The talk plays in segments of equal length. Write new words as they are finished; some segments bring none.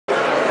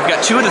we've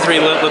got 2 of the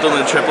 3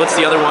 Litherland triplets.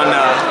 The other one,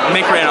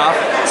 Mick ran off.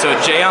 So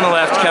Jay on the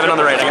left, Kevin on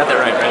the right. I got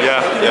that right? Yeah.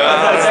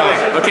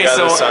 Okay, yeah,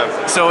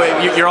 so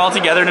you're all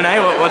together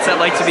tonight. What's that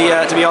like to be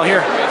all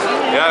here?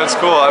 Yeah, it's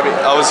cool. I mean,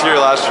 I was here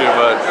last year,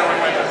 but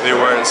they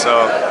weren't,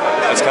 so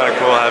it's kind of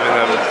cool having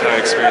them kind of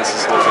experience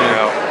this whole thing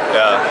out.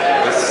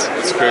 Yeah,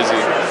 it's crazy.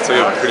 It's like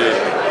a pretty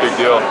big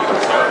deal.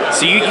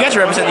 So you got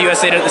to represent the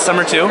USA this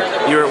summer too.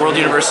 You were at World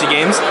University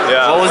Games.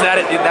 Yeah. What was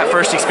that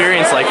first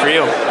experience like for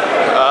you?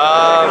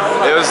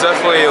 It was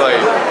definitely like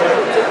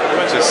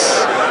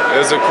it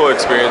was a cool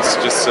experience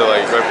just to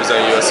like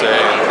represent USA,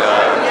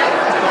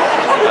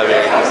 and I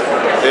mean,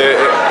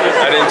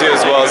 I didn't do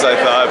as well as I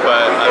thought,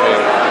 but I mean,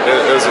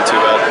 it wasn't too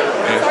bad.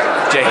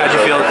 Jay,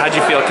 how'd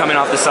you feel coming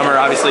off the summer?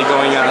 Obviously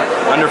going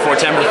under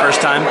 410 for the first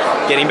time,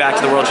 getting back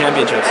to the World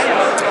Championships.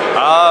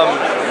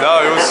 No,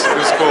 it was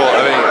cool.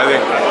 I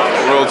think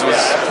Worlds was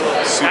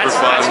super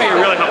fun.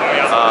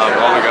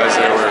 All the guys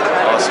there were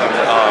awesome.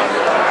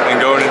 And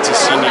going into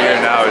senior year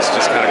now is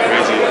just kind of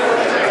crazy.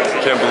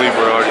 Can't believe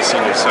we're already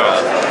seniors. So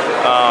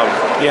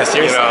yeah,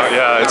 seriously.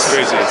 Yeah, it's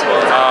crazy.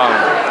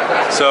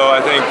 So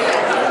I think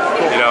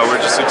we're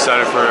just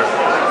excited for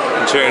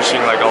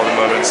cherishing like all the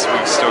moments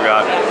we still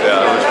got.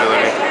 Yeah,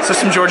 eligibility. So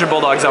some Georgia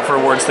Bulldogs up for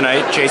awards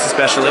tonight, Chase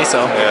especially.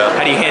 So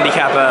how do you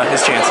handicap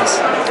his chances?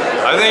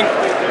 I think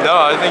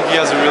he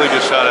has a really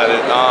good shot at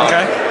it.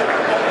 Okay.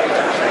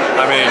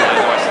 I mean,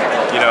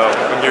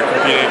 when you're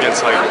competing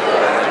against like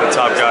the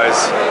top guys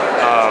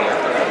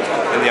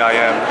in the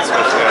IM,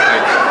 especially, I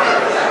think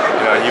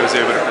he was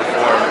able to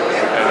perform,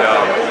 and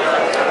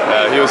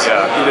he did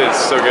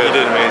so good. He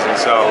did amazing.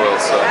 So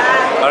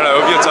I don't know.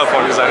 It'll be a tough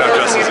one because I know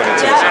Justin's in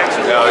it too.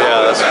 So.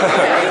 Yeah, that's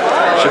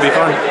should be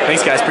fun.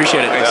 Thanks, guys.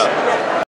 Appreciate it. Thanks. Yeah.